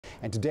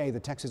And today, the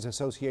Texas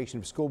Association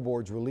of School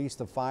Boards released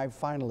the 5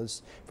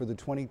 finalists for the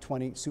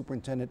 2020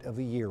 Superintendent of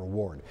the Year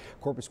award.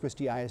 Corpus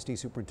Christi ISD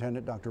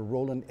Superintendent Dr.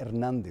 Roland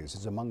Hernandez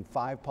is among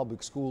 5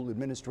 public school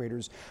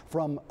administrators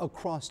from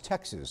across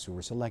Texas who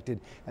were selected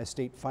as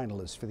state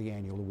finalists for the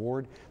annual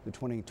award. The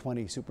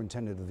 2020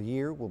 Superintendent of the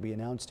Year will be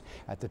announced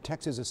at the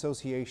Texas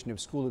Association of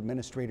School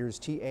Administrators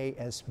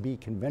TASB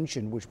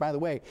convention, which, by the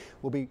way,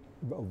 will be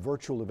a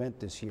virtual event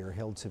this year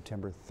held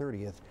September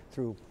 30th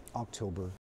through October